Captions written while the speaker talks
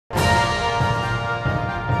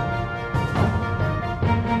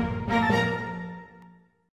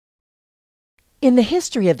In the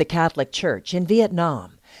history of the Catholic Church in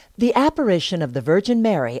Vietnam, the apparition of the Virgin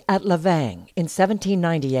Mary at Vang in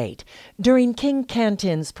 1798, during King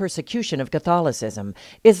Cantin's persecution of Catholicism,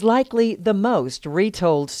 is likely the most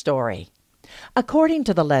retold story. According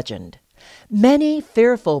to the legend, many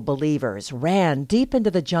fearful believers ran deep into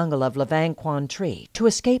the jungle of Vang Quan Tree to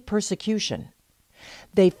escape persecution.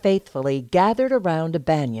 They faithfully gathered around a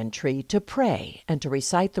banyan tree to pray and to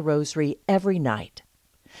recite the rosary every night.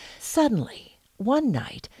 Suddenly, one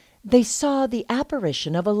night, they saw the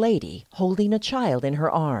apparition of a lady holding a child in her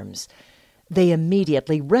arms. They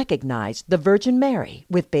immediately recognized the Virgin Mary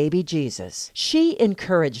with baby Jesus. She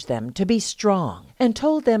encouraged them to be strong and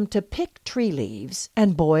told them to pick tree leaves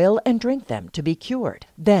and boil and drink them to be cured.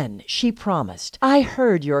 Then she promised, "I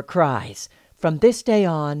heard your cries. From this day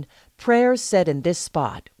on, prayers said in this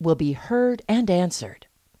spot will be heard and answered."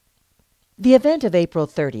 The event of April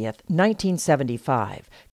 30th, 1975,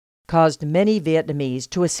 caused many Vietnamese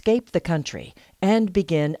to escape the country and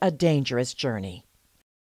begin a dangerous journey.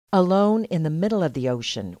 Alone in the middle of the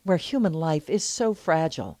ocean, where human life is so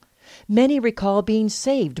fragile, many recall being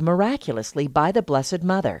saved miraculously by the Blessed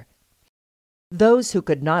Mother. Those who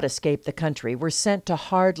could not escape the country were sent to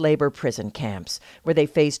hard labor prison camps, where they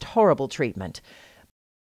faced horrible treatment.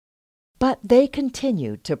 But they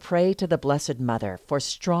continued to pray to the Blessed Mother for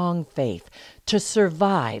strong faith to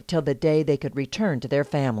survive till the day they could return to their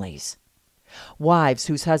families. Wives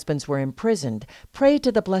whose husbands were imprisoned prayed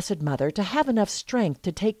to the Blessed Mother to have enough strength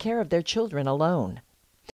to take care of their children alone.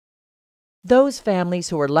 Those families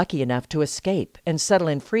who were lucky enough to escape and settle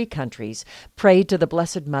in free countries prayed to the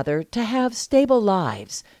Blessed Mother to have stable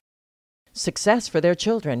lives, success for their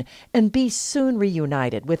children, and be soon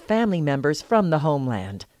reunited with family members from the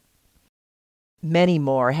homeland. Many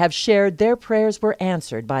more have shared their prayers were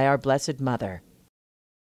answered by our Blessed Mother.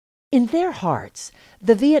 In their hearts,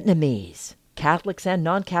 the Vietnamese, Catholics and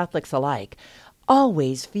non-Catholics alike,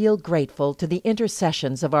 always feel grateful to the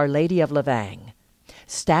intercessions of Our Lady of Vang.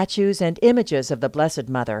 Statues and images of the Blessed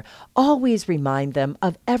Mother always remind them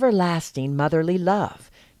of everlasting motherly love,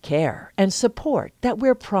 care, and support that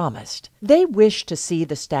we're promised. They wish to see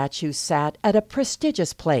the statue sat at a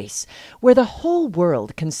prestigious place where the whole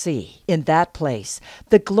world can see. In that place,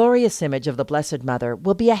 the glorious image of the Blessed Mother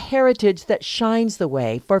will be a heritage that shines the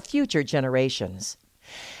way for future generations.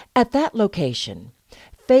 At that location,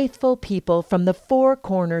 faithful people from the four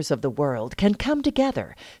corners of the world can come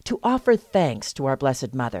together to offer thanks to our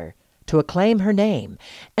Blessed Mother, to acclaim her name,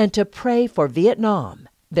 and to pray for Vietnam,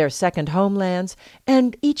 their second homelands,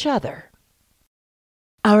 and each other.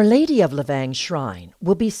 Our Lady of Vang Shrine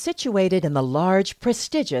will be situated in the large,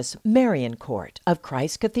 prestigious Marian Court of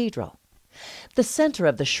Christ Cathedral. The center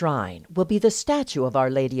of the shrine will be the statue of Our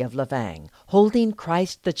Lady of Vang, holding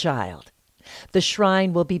Christ the Child. The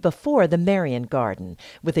shrine will be before the Marian Garden,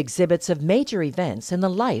 with exhibits of major events in the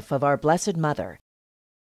life of our Blessed Mother,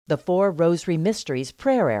 the Four Rosary Mysteries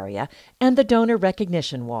prayer area, and the donor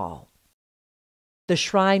recognition wall. The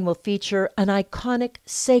shrine will feature an iconic,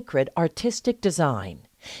 sacred artistic design,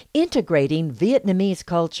 integrating Vietnamese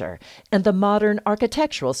culture and the modern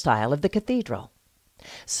architectural style of the cathedral.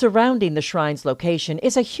 Surrounding the shrine's location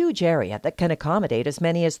is a huge area that can accommodate as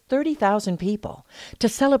many as 30,000 people to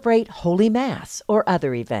celebrate Holy Mass or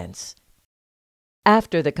other events.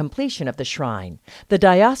 After the completion of the shrine, the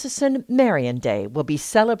Diocesan Marian Day will be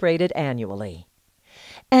celebrated annually.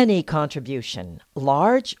 Any contribution,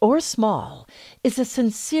 large or small, is a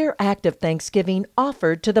sincere act of thanksgiving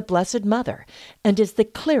offered to the Blessed Mother and is the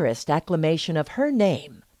clearest acclamation of her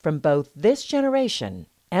name from both this generation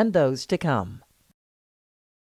and those to come.